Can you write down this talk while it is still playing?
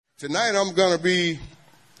Tonight I'm going to be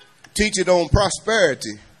teaching on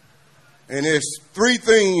prosperity. And there's three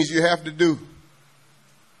things you have to do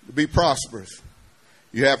to be prosperous.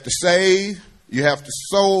 You have to save, you have to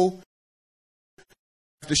sow, you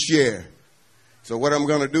have to share. So what I'm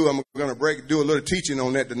going to do, I'm going to do a little teaching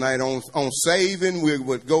on that tonight. On saving, we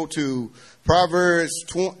would go to Proverbs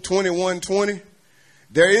 21:20.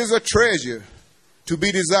 There is a treasure to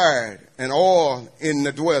be desired, and oil in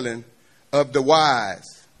the dwelling of the wise.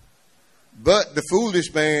 But the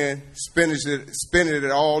foolish man spending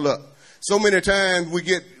it all up. So many times we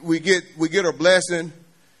get a blessing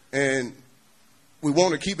and we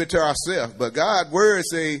want to keep it to ourselves. But God's word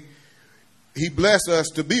say He bless us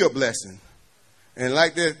to be a blessing. And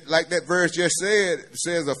like that verse just said, it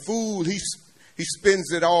says a fool he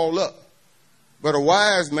spends it all up. But a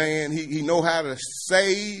wise man, he know how to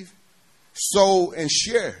save, sow, and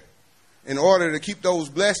share. In order to keep those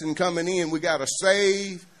blessings coming in, we got to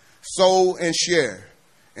save, sow, and share.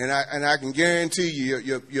 And I can guarantee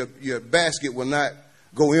you, your basket will not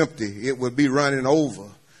go empty. It will be running over.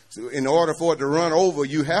 So in order for it to run over,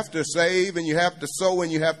 you have to save, and you have to sow,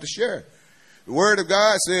 and you have to share. The Word of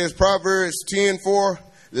God says, Proverbs 10:4,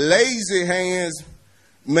 lazy hands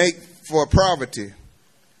make for poverty,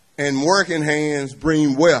 and working hands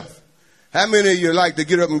bring wealth. How many of you like to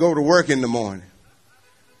get up and go to work in the morning?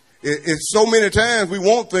 It's so many times we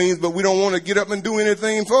want things, but we don't want to get up and do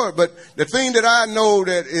anything for it. But the thing that I know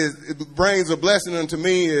that it brings a blessing unto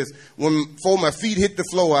me is before my feet hit the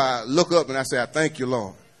floor, I look up and I say, I thank you,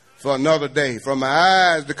 Lord, for another day. For my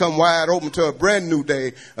eyes to come wide open to a brand new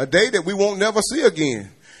day, a day that we won't never see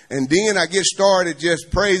again. And then I get started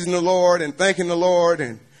just praising the Lord and thanking the Lord,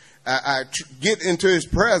 and I get into His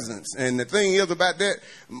presence. And the thing is about that,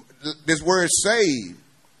 this word save,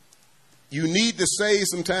 you need to save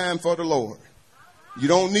some time for the Lord. You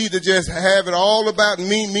don't need to just have it all about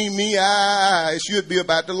me, I. It should be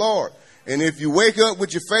about the Lord. And if you wake up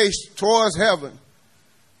with your face towards heaven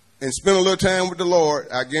and spend a little time with the Lord,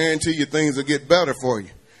 I guarantee you things will get better for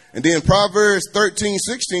you. And then Proverbs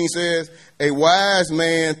 13:16 says, a wise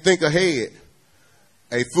man think ahead.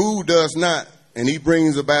 A fool does not, and he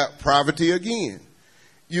brings about poverty again.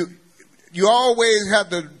 You always have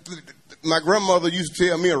to... My grandmother used to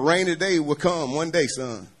tell me a rainy day will come one day,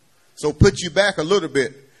 son. So put you back a little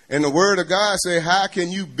bit. And the Word of God says, how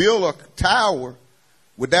can you build a tower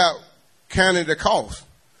without counting the cost?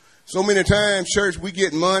 So many times, church, we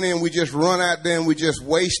get money and we just run out there and we just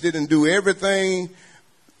waste it and do everything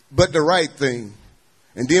but the right thing.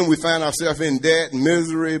 And then we find ourselves in debt,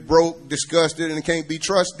 misery, broke, disgusted, and can't be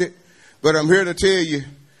trusted. But I'm here to tell you,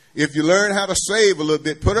 if you learn how to save a little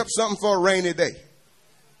bit, put up something for a rainy day.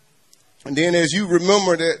 And then as you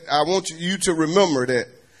remember that, I want you to remember that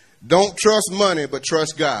don't trust money, but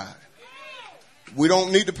trust God. We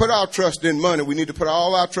don't need to put our trust in money. We need to put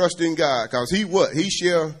all our trust in God, because He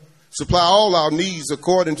shall supply all our needs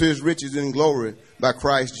according to His riches in glory by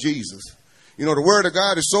Christ Jesus. You know, the Word of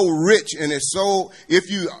God is so rich, and it's so, if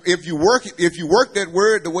you work that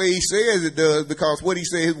Word the way He says it does, because what He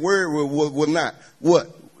said, His Word will not,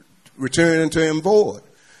 return unto Him void.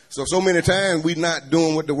 So many times we're not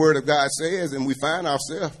doing what the Word of God says, and we find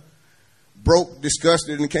ourselves broke,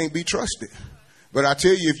 disgusted, and can't be trusted. But I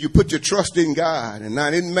tell you, if you put your trust in God, and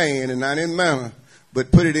not in man, and not in man,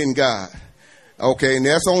 but put it in God. Okay, and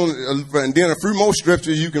and then a few more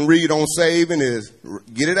scriptures you can read on saving is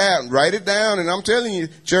get it out and write it down. And I'm telling you,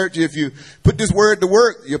 church, if you put this word to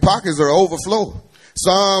work, your pockets are overflow.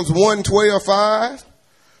 Psalms 112:5,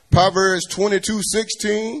 Proverbs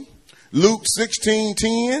 22:16. Luke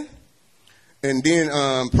 16:10, and then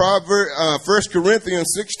 1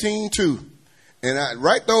 Corinthians 16:2. And I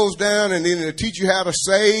write those down, and then it'll teach you how to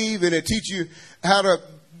save, and it'll teach you how to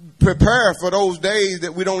prepare for those days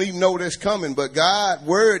that we don't even know that's coming. But God's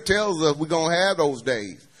Word tells us we're going to have those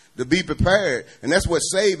days to be prepared. And that's what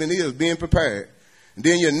saving is, being prepared. And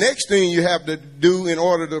then your next thing you have to do in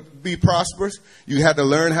order to be prosperous, you have to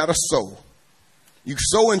learn how to sow. You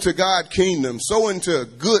sow into God's kingdom, sow into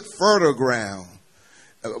good fertile ground.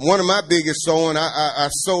 One of my biggest sowing, I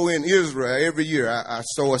sow in Israel every year. I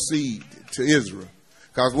sow a seed to Israel.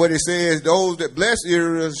 Because what it says, those that bless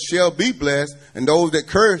Israel shall be blessed, and those that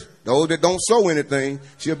curse, those that don't sow anything,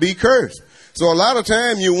 shall be cursed. So a lot of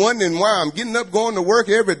time you're wondering why I'm getting up, going to work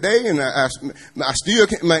every day, and I still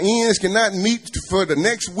my ends cannot meet for the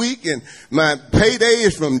next week, and my payday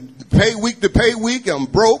is from pay week to pay week. I'm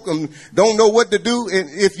broke. I don't know what to do. And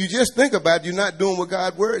if you just think about it, you're not doing what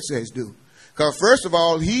God's Word says do. Because first of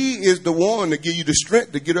all, He is the one to give you the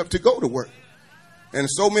strength to get up to go to work. And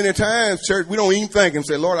so many times, church, we don't even thank Him.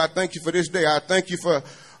 Say, Lord, I thank you for this day. I thank you for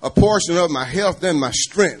a portion of my health and my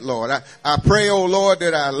strength, Lord. I pray, oh Lord,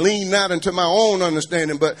 that I lean not into my own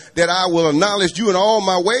understanding, but that I will acknowledge you in all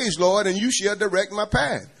my ways, Lord, and you shall direct my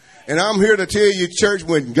path. And I'm here to tell you, church,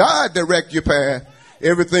 when God directs your path,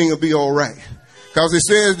 everything will be all right. Because it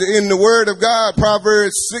says in the word of God,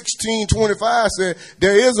 Proverbs 16:25 says,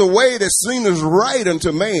 there is a way that seemeth right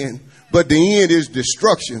unto man, but the end is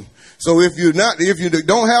destruction. So if you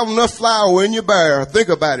don't have enough flour in your barrel, think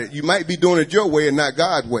about it. You might be doing it your way and not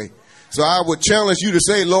God's way. So I would challenge you to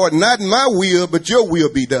say, Lord, not my will, but your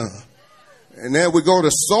will be done. And then we go to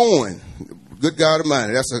sowing. Good God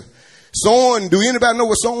Almighty. That's a sowing. Do anybody know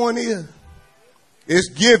what sowing is? It's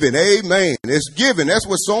giving. Amen. It's giving. That's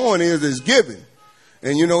what sowing is giving.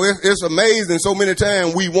 And you know, it's amazing. So many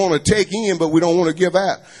times we want to take in, but we don't want to give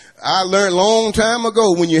out. I learned a long time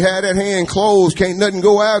ago, when you have that hand closed, can't nothing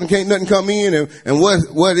go out and can't nothing come in, and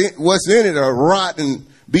what's in it will rot and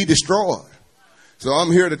be destroyed. So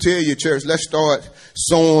I'm here to tell you, church, let's start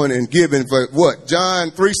sowing and giving for what?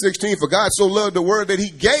 John 3:16, for God so loved the world that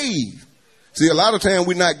he gave. See, a lot of times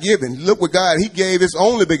we're not giving. Look what God, he gave his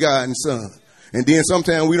only begotten son. And then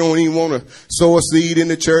sometimes we don't even want to sow a seed in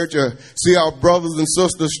the church or see our brothers and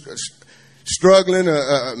sisters struggling,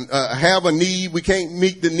 have a need. We can't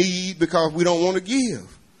meet the need because we don't want to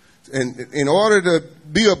give. And in order to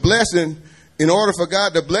be a blessing, in order for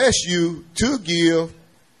God to bless you to give,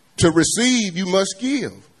 to receive, you must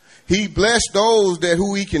give. He blessed those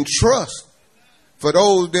who he can trust, for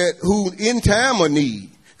those who in time of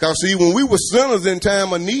need. Because see, when we were sinners in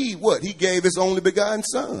time of need, what? He gave his only begotten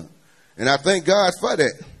son. And I thank God for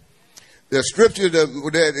that. The scripture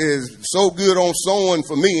that is so good on sowing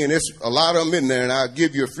for me, and there's a lot of them in there, and I'll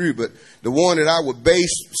give you a few, but the one that I would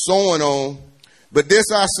base sowing on, but this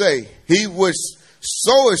I say, he which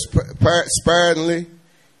soweth sparingly,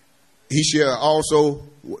 he shall also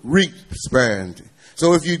reap sparingly.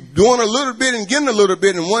 So if you're doing a little bit and getting a little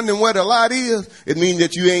bit and wondering what a lot is, it means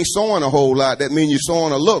that you ain't sowing a whole lot. That means you're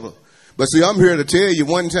sowing a little. But see, I'm here to tell you,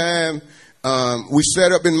 one time we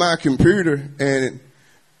set up in my computer, and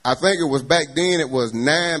I think it was back then, it was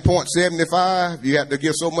 9.75. You have to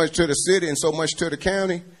give so much to the city and so much to the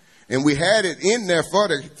county. And we had it in there for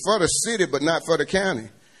the city, but not for the county.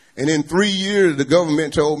 And in 3 years, the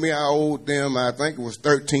government told me I owed them, I think it was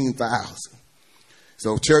 $13,000.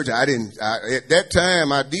 So church, at that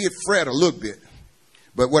time, I did fret a little bit.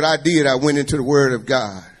 But what I did, I went into the word of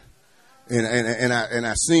God. And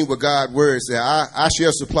I seen what God's word said. I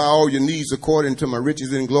shall supply all your needs according to my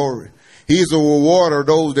riches and glory. He is a rewarder of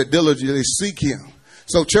those that diligently seek him.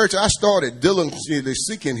 So church, I started diligently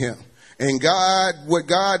seeking him. And God, what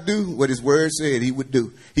God do, what his word said he would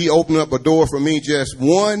do. He opened up a door for me, just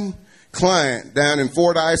one client down in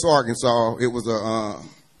Fordyce, Arkansas. It was a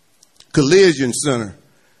collision center.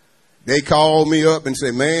 They called me up and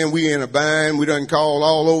said, man, we in a bind. We done called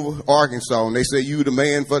all over Arkansas. And they said, you the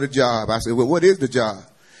man for the job. I said, well, what is the job?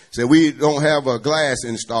 They said, we don't have a glass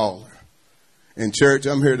installer. In church,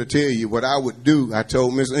 I'm here to tell you what I would do. I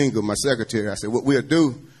told Miss Ingram, my secretary, I said, what we'll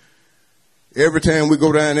do, every time we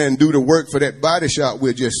go down there and do the work for that body shop,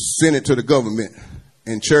 we'll just send it to the government.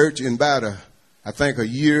 In church, in about I think a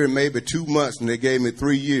year, maybe 2 months, and they gave me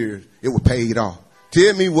 3 years, it was paid off.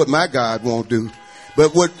 Tell me what my God won't do.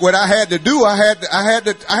 But what I had to do, I had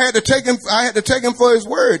to take him for his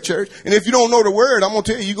word, church. And if you don't know the word, I'm gonna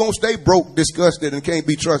tell you, you're gonna stay broke, disgusted, and can't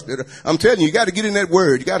be trusted. I'm telling you, you got to get in that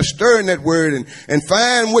word. You got to stir in that word and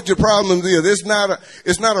find what your problems is. It's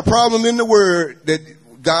not a problem in the word that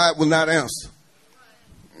God will not answer.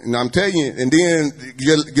 And I'm telling you, and then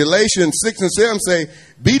Galatians 6 and 7 say,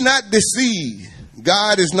 be not deceived.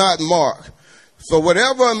 God is not mocked. So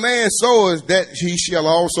whatever a man sows, that he shall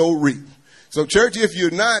also reap. So church, if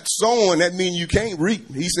you're not sowing, that means you can't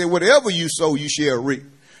reap. He said, whatever you sow, you shall reap.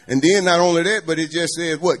 And then not only that, but it just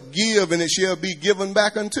says what? Give, and it shall be given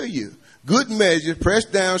back unto you. Good measure,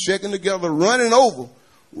 pressed down, shaken together, running over,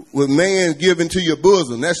 with man given to your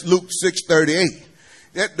bosom. That's Luke 6:38.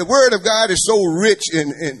 That the word of God is so rich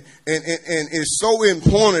and is so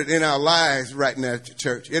important in our lives right now,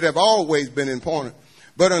 church. It have always been important.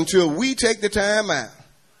 But until we take the time out,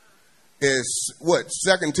 is what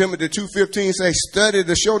 2 Timothy 2:15 says, study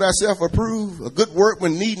to show thyself approved. A good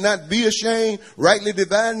workman need not be ashamed, rightly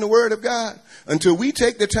dividing the word of God. Until we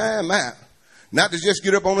take the time out, not to just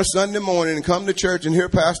get up on a Sunday morning and come to church and hear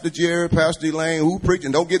Pastor Jerry, Pastor Elaine, who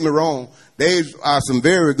preaching. Don't get me wrong. They are some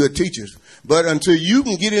very good teachers. But until you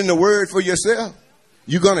can get in the word for yourself,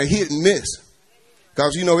 you're going to hit and miss.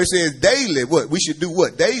 Because, you know, it says daily. What? We should do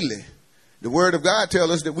what? Daily. The word of God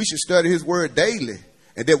tells us that we should study his word daily.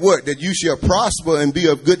 And that what? That you shall prosper and be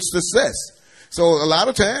of good success. So a lot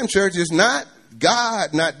of times, church, it's not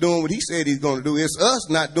God not doing what he said he's going to do. It's us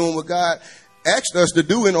not doing what God asked us to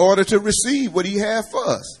do in order to receive what he has for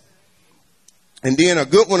us. And then a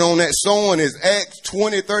good one on that sowing is Acts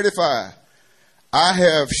 20:35. I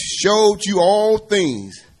have showed you all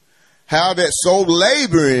things, how that so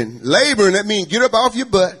laboring, that means get up off your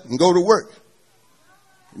butt and go to work.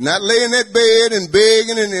 Not lay in that bed and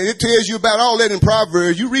begging, and it tells you about all that in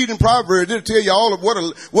Proverbs. You read in Proverbs, it'll tell you all of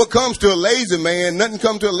what comes to a lazy man. Nothing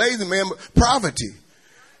comes to a lazy man but poverty.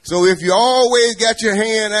 So if you always got your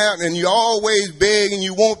hand out and you always beg and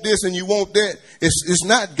you want this and you want that, it's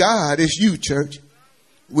not God, it's you, church.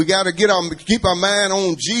 We got to keep our mind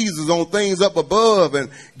on Jesus, on things up above, and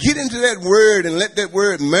get into that word and let that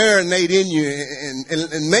word marinate in you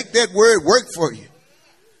and make that word work for you.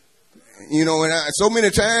 You know, and so many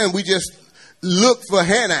times we just look for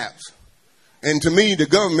handouts. And to me, the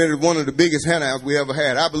government is one of the biggest handouts we ever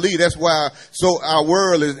had. I believe that's why our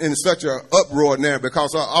world is in such an uproar now,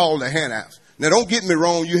 because of all the handouts. Now, don't get me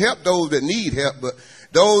wrong. You help those that need help, but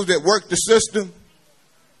those that work the system,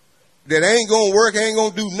 that ain't going to work, ain't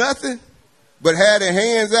going to do nothing, but have their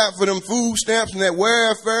hands out for them food stamps and that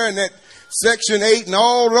welfare and that Section 8 and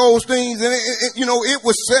all those things. And it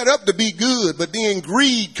was set up to be good, but then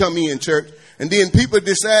greed come in, church. And then people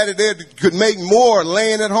decided they could make more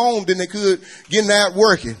laying at home than they could getting out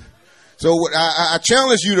working. So I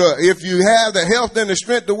challenge you to, if you have the health and the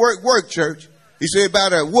strength to work, church. He said by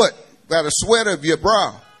the what? By the sweat of your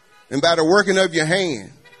brow and by the working of your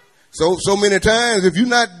hand. So many times, if you're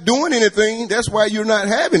not doing anything, that's why you're not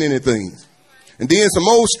having anything. And then some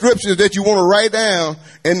old scriptures that you want to write down.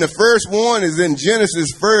 And the first one is in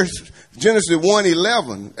Genesis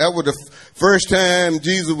 1:11. That was the first time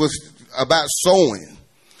Jesus was about sowing.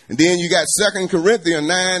 And then you got 2 Corinthians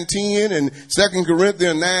 9:10 and 2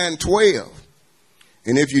 Corinthians 9:12.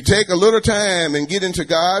 And if you take a little time and get into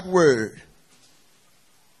God's word,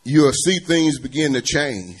 you'll see things begin to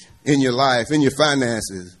change in your life, in your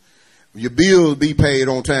finances. Your bills be paid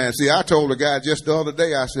on time. See, I told a guy just the other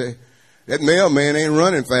day, I said, that mailman ain't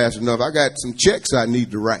running fast enough. I got some checks I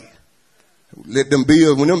need to write. Let them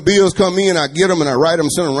bills, when them bills come in, I get them and I write them,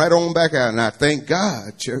 send them right on back out. And I thank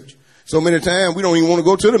God, church. So many times we don't even want to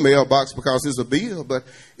go to the mailbox because it's a bill, but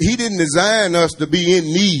he didn't design us to be in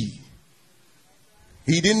need.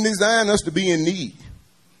 He didn't design us to be in need.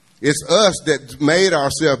 It's us that made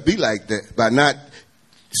ourselves be like that by not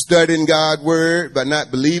studying God's word, by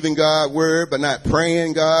not believing God's word, by not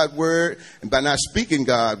praying God's word, and by not speaking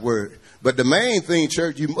God's word. But the main thing,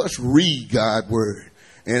 church, you must read God's word.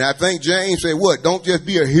 And I think James said, what? Don't just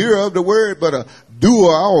be a hearer of the word, but a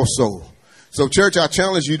doer also. So, church, I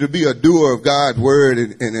challenge you to be a doer of God's word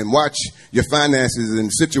and watch your finances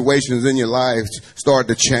and situations in your life start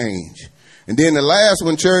to change. And then the last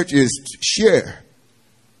one, church, is share.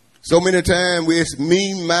 So many times it's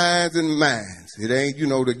me, mines, and mines. It ain't,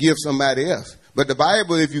 to give somebody else. But the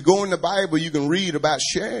Bible, if you go in the Bible, you can read about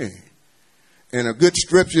sharing. And a good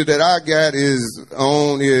scripture that I got is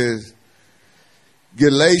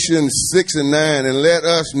Galatians 6:9. And let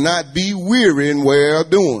us not be weary in well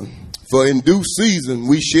doing. For in due season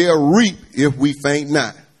we shall reap if we faint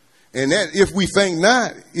not. And that if we faint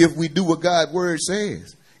not, if we do what God's word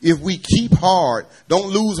says. If we keep hard, don't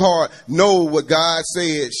lose heart, know what God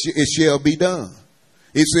said, it shall be done.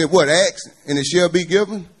 He said, what? Ask and it shall be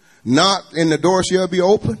given. Knock and the door shall be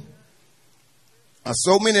open.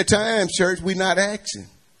 So many times, church, we not asking.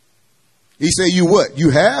 He said, you what? You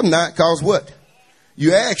have not, cause what?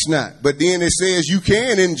 You ask not. But then it says you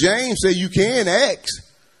can, and James said you can ask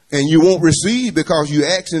and you won't receive because you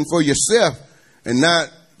asking for yourself and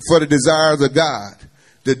not for the desires of God.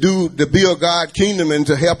 To build God's kingdom and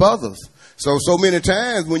to help others. So many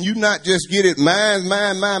times when you not just get it mine,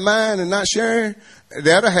 and not sharing,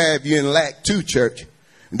 that'll have you in lack too, church.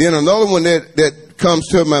 And then another one that comes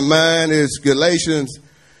to my mind is Galatians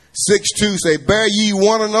 6:2 say, bear ye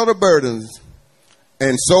one another burdens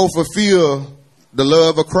and so fulfill the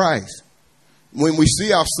love of Christ. When we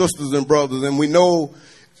see our sisters and brothers and we know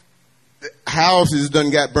houses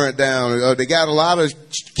done got burnt down, or they got a lot of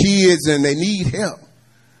kids and they need help.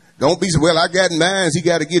 Don't be, well, I got mine, he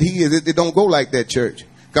got to get his. It don't go like that, church.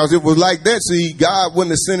 Because if it was like that, see, God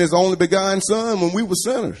wouldn't have sent his only begotten son when we were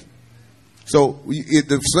sinners. So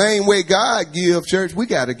the same way God gives, church, we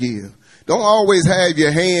got to give. Don't always have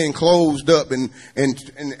your hand closed up and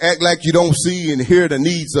act like you don't see and hear the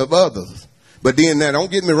needs of others. But then now,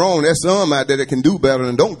 don't get me wrong, there's some out there that can do better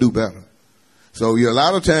and don't do better. So a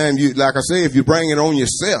lot of times, like I say, if you bring it on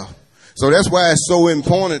yourself. So that's why it's so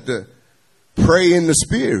important to pray in the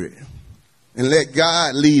spirit. And let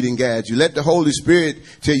God lead and guide you. Let the Holy Spirit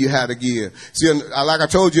tell you how to give. See, like I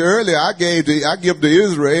told you earlier, I give to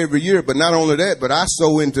Israel every year, but not only that, but I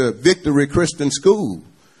sow into Victory Christian School.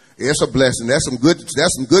 It's a blessing. That's some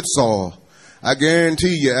good soil. I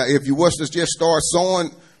guarantee you, if you was to just start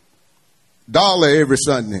sowing $1 every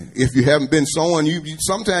Sunday, if you haven't been sowing,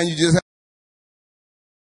 sometimes you just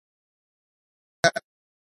have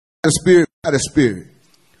the Spirit.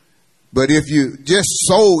 But if you just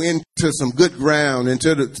sow into some good ground,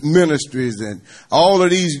 into the ministries and all of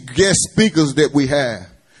these guest speakers that we have,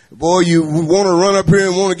 boy, you want to run up here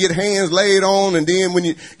and want to get hands laid on, and then when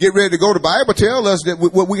you get ready to go, the Bible tells us that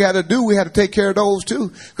what we got to do, we have to take care of those too.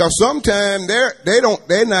 Because sometimes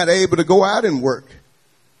they're not able to go out and work.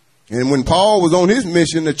 And when Paul was on his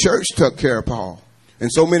mission, the church took care of Paul.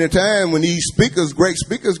 And so many times when these speakers, great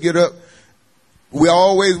speakers, get up, we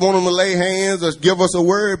always want them to lay hands or give us a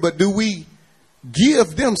word, but do we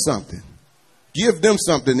give them something? Give them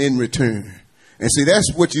something in return. And see,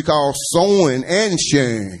 that's what you call sowing and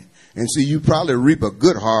sharing. And see, you probably reap a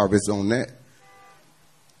good harvest on that.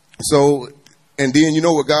 So, and then you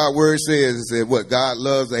know what God's word says? It says what? God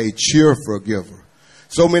loves a cheerful giver.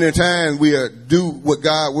 So many times we do what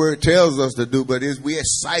God's word tells us to do, but we're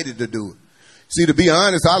excited to do it. See, to be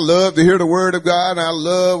honest, I love to hear the word of God. And I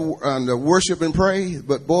love to worship and praise.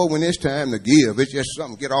 But boy, when it's time to give, it's just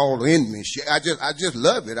something get all in me. I just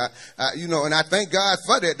love it. And I thank God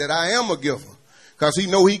for that I am a giver, because He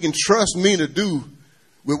know He can trust me to do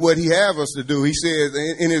with what He have us to do. He says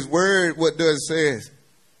in His word, what does it says?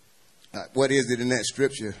 What is it in that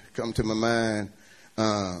scripture? Come to my mind.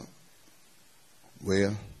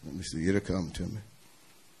 Well, let me see. It'll come to me.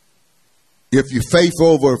 If you faithful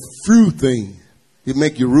over a few things, He'll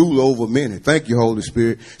make you rule over many. Thank you, Holy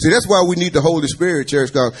Spirit. See, that's why we need the Holy Spirit, church,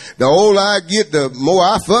 because the older I get, the more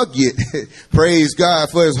I forget. Praise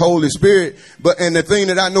God for His Holy Spirit. And the thing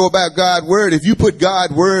that I know about God's word, if you put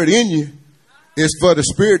God's word in you, it's for the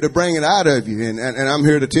Spirit to bring it out of you. And I'm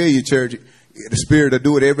here to tell you, church, the Spirit will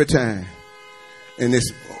do it every time. And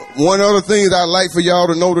it's one other thing I'd like for y'all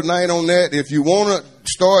to know tonight on that. If you want to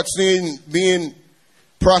start being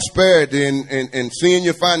prosperity and seeing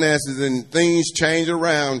your finances and things change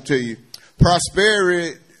around to you.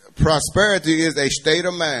 Prosperity is a state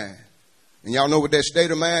of mind. And y'all know what that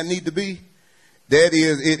state of mind need to be? It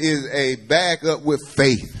is a backup with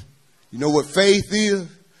faith. You know what faith is?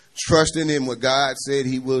 Trusting in what God said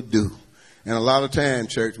He will do. And a lot of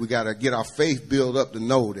times, church, we got to get our faith built up to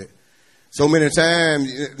know that. So many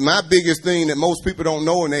times, my biggest thing that most people don't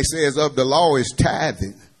know, and they say is of the law, is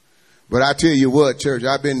tithing. But I tell you what, church,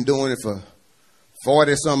 I've been doing it for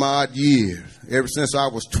 40 some odd years, ever since I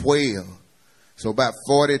was 12. So about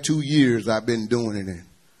 42 years I've been doing it. And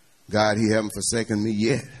God, He haven't forsaken me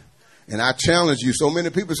yet. And I challenge you. So many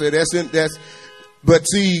people say but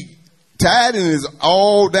see, tithing is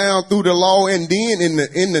all down through the law and then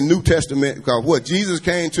in the New Testament, because what? Jesus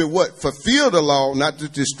came to what? Fulfill the law, not to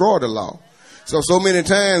destroy the law. So many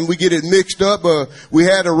times we get it mixed up. We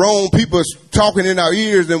had the wrong people talking in our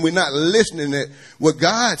ears and we're not listening to what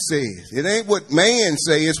God says. It ain't what man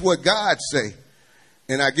say, it's what God say.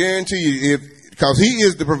 And I guarantee you, because He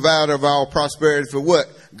is the provider of our prosperity for what?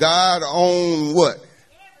 God owns what?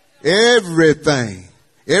 Everything.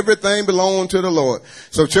 Everything belongs to the Lord.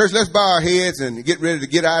 So church, let's bow our heads and get ready to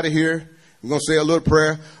get out of here. I'm going to say a little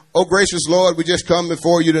prayer. Oh, gracious Lord, we just come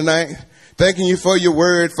before You tonight, thanking You for Your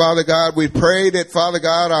word, Father God. We pray that, Father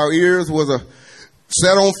God, our ears was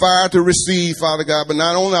set on fire to receive, Father God, but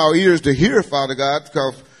not only our ears to hear, Father God,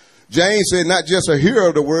 because James said not just a hearer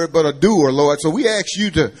of the word, but a doer, Lord. So we ask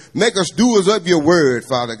You to make us doers of Your word,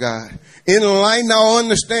 Father God. Enlighten our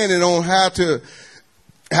understanding on how to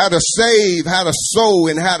save, how to sow,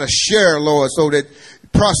 and how to share, Lord, so that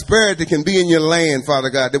prosperity can be in Your land, Father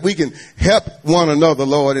God, that we can help one another,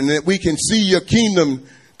 Lord, and that we can see Your kingdom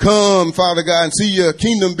come, Father God, and see Your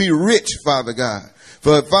kingdom be rich, Father God.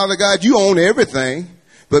 For, Father God, You own everything,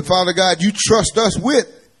 but, Father God, You trust us with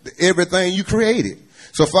everything You created.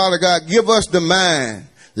 So, Father God, give us the mind.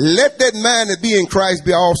 Let that mind that be in Christ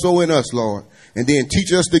be also in us, Lord, and then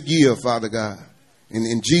teach us to give, Father God. And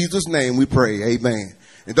in Jesus' name we pray, amen.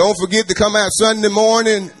 And don't forget to come out Sunday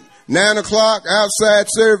morning, 9 o'clock, outside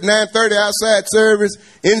service, 9:30 outside service,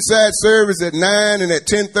 inside service at 9, and at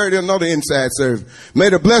 10:30 another inside service. May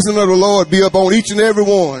the blessing of the Lord be upon each and every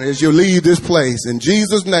one as you leave this place. In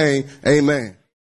Jesus' name, amen.